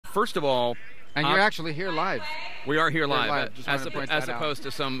first of all, and you're actually here live. We are here live, as opposed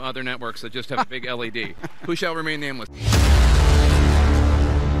to some other networks that just have a big LED. Who shall remain nameless?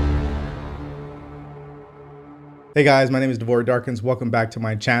 Hey guys, my name is Devore Darkins. Welcome back to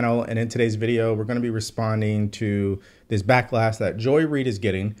my channel. And in today's video, we're going to be responding to this backlash that Joy Reid is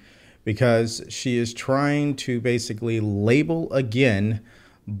getting because she is trying to basically label again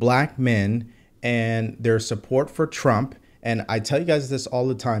black men and their support for Trump. And I tell you guys this all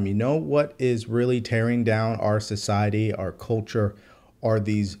the time. You know what is really tearing down our society, our culture, are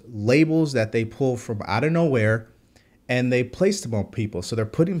these labels that they pull from out of nowhere and they place them on people. So they're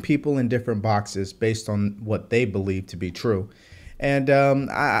putting people in different boxes based on what they believe to be true. And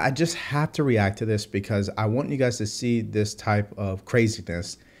I just have to react to this because I want you guys to see this type of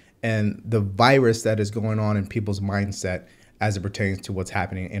craziness and the virus that is going on in people's mindset as it pertains to what's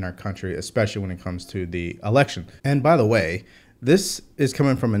happening in our country, especially when it comes to the election. And by the way, this is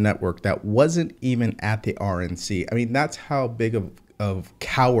coming from a network that wasn't even at the RNC. I mean, that's how big of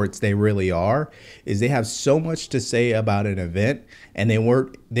cowards they really are, is they have so much to say about an event and they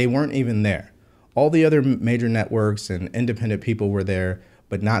weren't even there. All the other major networks and independent people were there,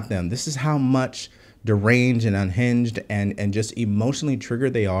 but not them. This is how much deranged and unhinged and just emotionally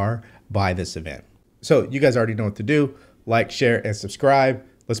triggered they are by this event. So you guys already know what to do. Like, share, and subscribe.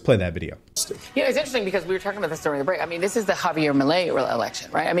 Let's play that video. Yeah, it's interesting because we were talking about this during the break. I mean, this is the Javier Milei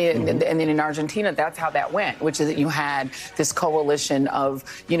election, right? I mean, and then in Argentina, that's how that went, which is that you had this coalition of,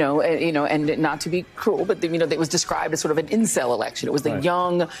 and not to be cruel, but it was described as sort of an incel election. It was the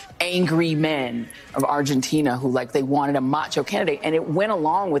young, angry men of Argentina who, they wanted a macho candidate, and it went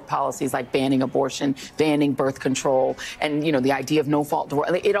along with policies like banning abortion, banning birth control, and the idea of no-fault divorce.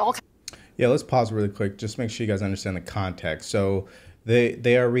 It all. Yeah, let's pause really quick. Just make sure you guys understand the context. So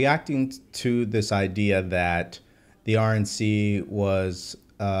they are reacting to this idea that the RNC was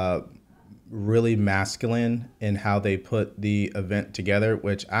really masculine in how they put the event together,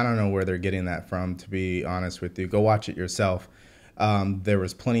 which I don't know where they're getting that from, to be honest with you. Go watch it yourself. There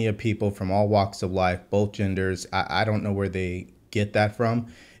was plenty of people from all walks of life, both genders. I don't know where they get that from.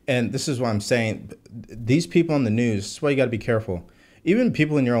 And this is what I'm saying. These people on the news, this is why you got to be careful. Even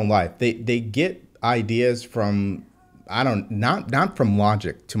people in your own life, they get ideas from, not from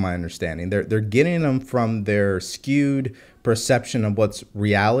logic, to my understanding. They're getting them from their skewed perception of what's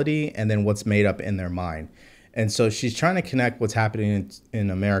reality and then what's made up in their mind. And so she's trying to connect what's happening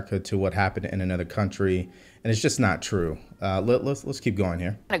in America to what happened in another country, and it's just not true. Let's keep going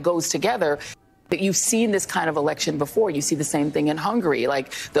here. It goes together. But you've seen this kind of election before. You see the same thing in Hungary.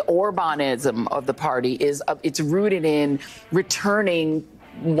 Like the Orbanism of the party it's rooted in returning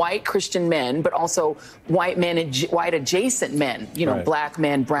white Christian men, but also white men and white adjacent men, black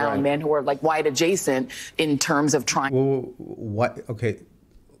men, brown men who are white adjacent in terms of trying. Well, what? Okay.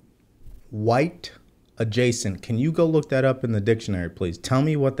 White adjacent. Can you go look that up in the dictionary, please? Tell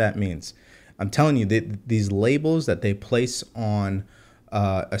me what that means. I'm telling you that these labels that they place on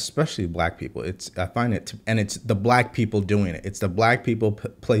especially black people. I find it, and it's the black people doing it. It's the black people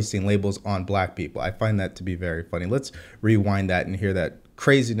placing labels on black people. I find that to be very funny. Let's rewind that and hear that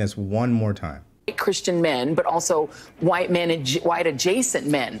craziness one more time. Christian men, but also white men and white adjacent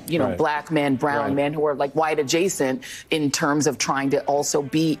men, black men, brown men who are white adjacent in terms of trying to also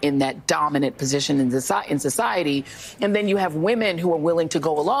be in that dominant position in society. And then you have women who are willing to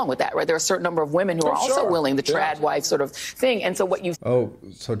go along with that, right? There are a certain number of women who are also willing, the trad wife sort of thing. And so what you... Oh,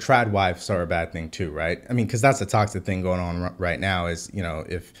 so trad wives are a bad thing too, right? I mean, because that's a toxic thing going on right now is,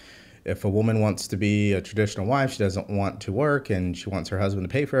 if a woman wants to be a traditional wife, she doesn't want to work and she wants her husband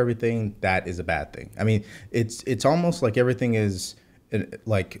to pay for everything, that is a bad thing. I mean, it's almost like everything is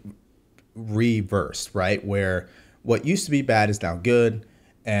reversed, right? Where what used to be bad is now good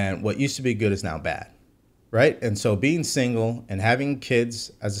and what used to be good is now bad, right? And so being single and having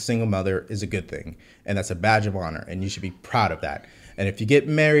kids as a single mother is a good thing. And that's a badge of honor and you should be proud of that. And if you get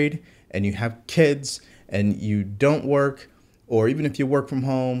married and you have kids and you don't work, or even if you work from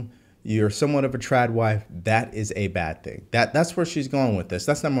home, you're somewhat of a trad wife, that is a bad thing. That's where she's going with this.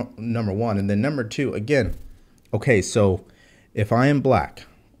 That's number one. And then number two, again, okay, so if I am black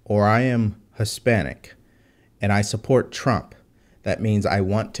or I am Hispanic and I support Trump, that means I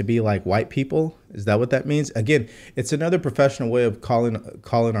want to be like white people. Is that what that means? Again, it's another professional way of calling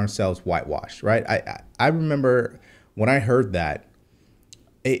ourselves whitewashed, right? I remember when I heard that,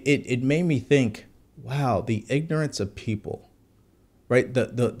 it made me think, wow, the ignorance of people. Right,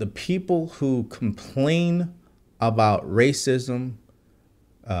 the people who complain about racism,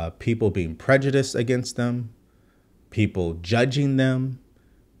 people being prejudiced against them, people judging them,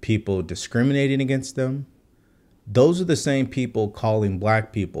 people discriminating against them, those are the same people calling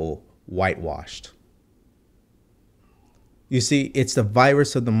black people whitewashed. You see, it's the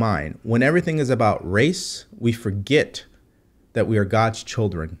virus of the mind. When everything is about race, we forget that we are God's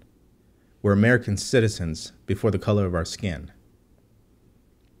children. We're American citizens before the color of our skin.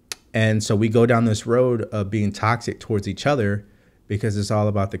 And so we go down this road of being toxic towards each other because it's all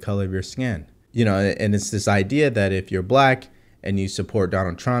about the color of your skin. You know, and it's this idea that if you're black and you support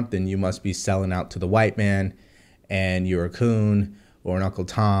Donald Trump, then you must be selling out to the white man and you're a coon or an Uncle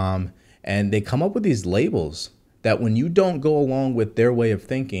Tom. And they come up with these labels that when you don't go along with their way of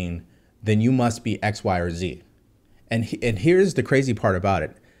thinking, then you must be X, Y, or Z. And here's the crazy part about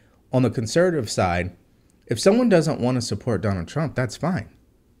it. On the conservative side, if someone doesn't want to support Donald Trump, that's fine.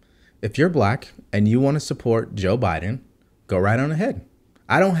 If you're black and you want to support Joe Biden, go right on ahead.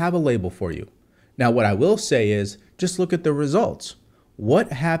 I don't have a label for you. Now, what I will say is just look at the results.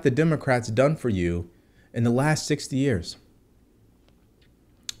 What have the Democrats done for you in the last 60 years?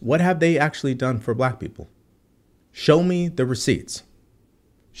 What have they actually done for black people? Show me the receipts.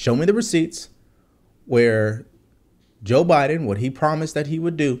 Show me the receipts where Joe Biden, what he promised that he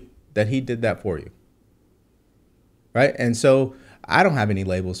would do, that he did that for you. Right? And so I don't have any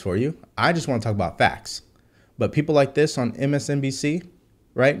labels for you. I just want to talk about facts. But people like this on MSNBC,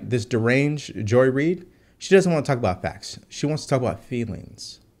 right? This deranged Joy Reid, she doesn't want to talk about facts. She wants to talk about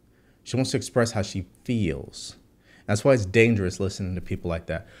feelings. She wants to express how she feels. That's why it's dangerous listening to people like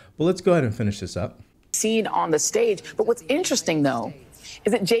that. But let's go ahead and finish this up. Seen on the stage. But what's interesting, though,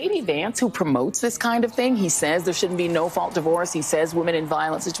 is it J.D. Vance who promotes this kind of thing? He says there shouldn't be no-fault divorce. He says women in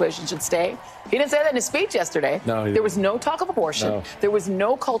violent situations should stay. He didn't say that in his speech yesterday. No, there was no talk of abortion. No. There was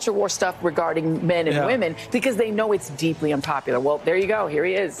no culture war stuff regarding men and women because they know it's deeply unpopular. Well, there you go. Here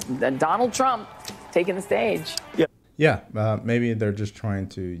he is, Donald Trump, taking the stage. Yeah, maybe they're just trying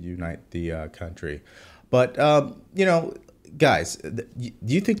to unite the country. But, you know, guys, do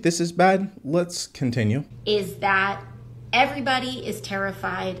you think this is bad? Let's continue. Is that everybody is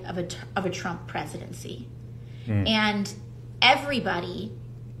terrified of a Trump presidency. And everybody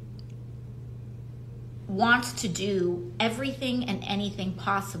wants to do everything and anything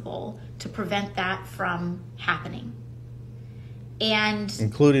possible to prevent that from happening. And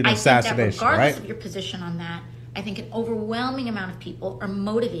including assassination, I think that regardless right? of your position on that, I think an overwhelming amount of people are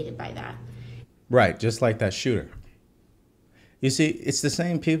motivated by that. Right, just like that shooter. You see, it's the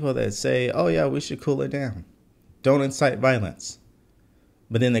same people that say, oh yeah, we should cool it down. Don't incite violence.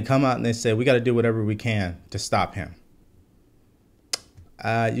 But then they come out and they say, we got to do whatever we can to stop him.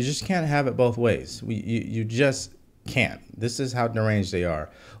 You just can't have it both ways. You just can't. This is how deranged they are.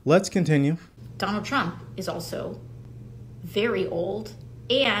 Let's continue. Donald Trump is also very old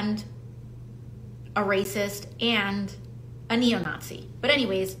and a racist and a neo-Nazi. But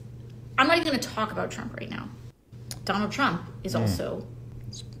anyways, I'm not even going to talk about Trump right now. Donald Trump is also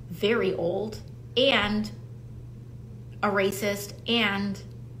very old and a racist and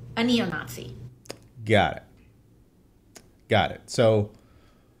a neo-Nazi. Got it. Got it. So,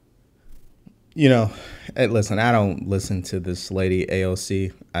 you know, hey, listen, I don't listen to this lady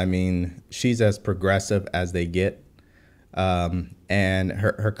AOC. I mean, she's as progressive as they get. And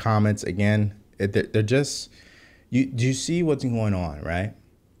her comments, again, they're just, do you see what's going on, right?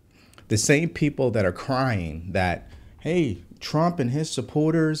 The same people that are crying that, hey, Trump and his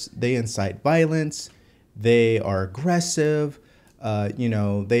supporters, they incite violence. They are aggressive. You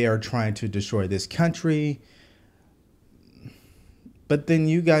know, they are trying to destroy this country. But then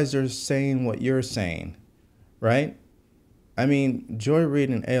you guys are saying what you're saying, right? I mean, Joy Reid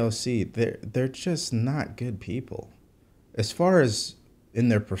and AOC, they're just not good people. As far as in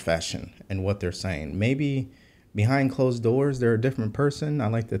their profession and what they're saying. Maybe behind closed doors, they're a different person. I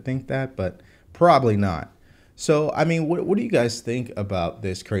like to think that, but probably not. So, I mean, what do you guys think about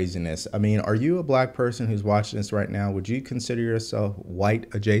this craziness? I mean, are you a black person who's watching this right now? Would you consider yourself white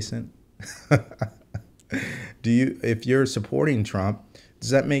adjacent? If you're supporting Trump,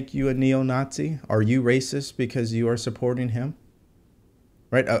 does that make you a neo-Nazi? Are you racist because you are supporting him?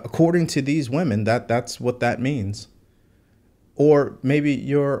 Right? According to these women, that's what that means. Or maybe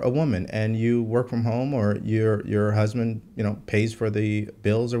you're a woman and you work from home, or your husband, you know, pays for the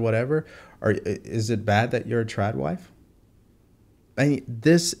bills or whatever. Or is it bad that you're a trad wife? I mean,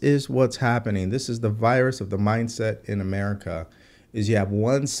 this is what's happening. This is the virus of the mindset in America. Is you have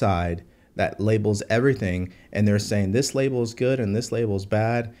one side that labels everything, and they're saying this label is good and this label is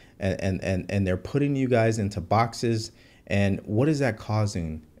bad, and they're putting you guys into boxes. And what is that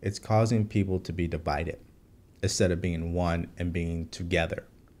causing? It's causing people to be divided instead of being one and being together,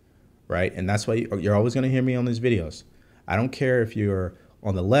 right? And that's why you're always going to hear me on these videos. I don't care if you're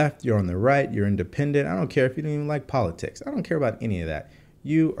on the left, you're on the right, you're independent. I don't care if you don't even like politics. I don't care about any of that.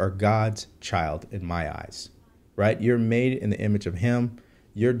 You are God's child in my eyes, right? You're made in the image of him.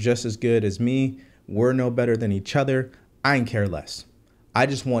 You're just as good as me. We're no better than each other. I ain't care less. I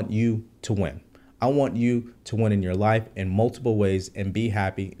just want you to win. I want you to win in your life in multiple ways and be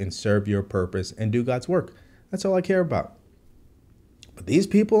happy and serve your purpose and do God's work. That's all I care about. But these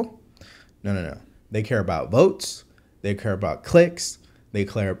people, no. They care about votes. They care about clicks. They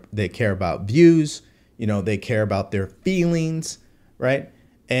care about views. You know, they care about their feelings, right?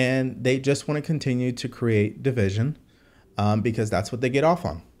 And they just want to continue to create division because that's what they get off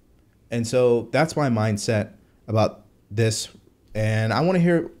on. And so that's my mindset about this. And I want to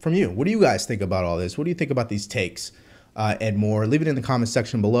hear from you. What do you guys think about all this? What do you think about these takes and more? Leave it in the comment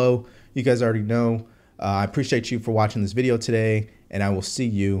section below. You guys already know. I appreciate you for watching this video today, and I will see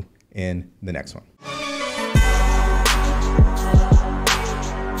you in the next one.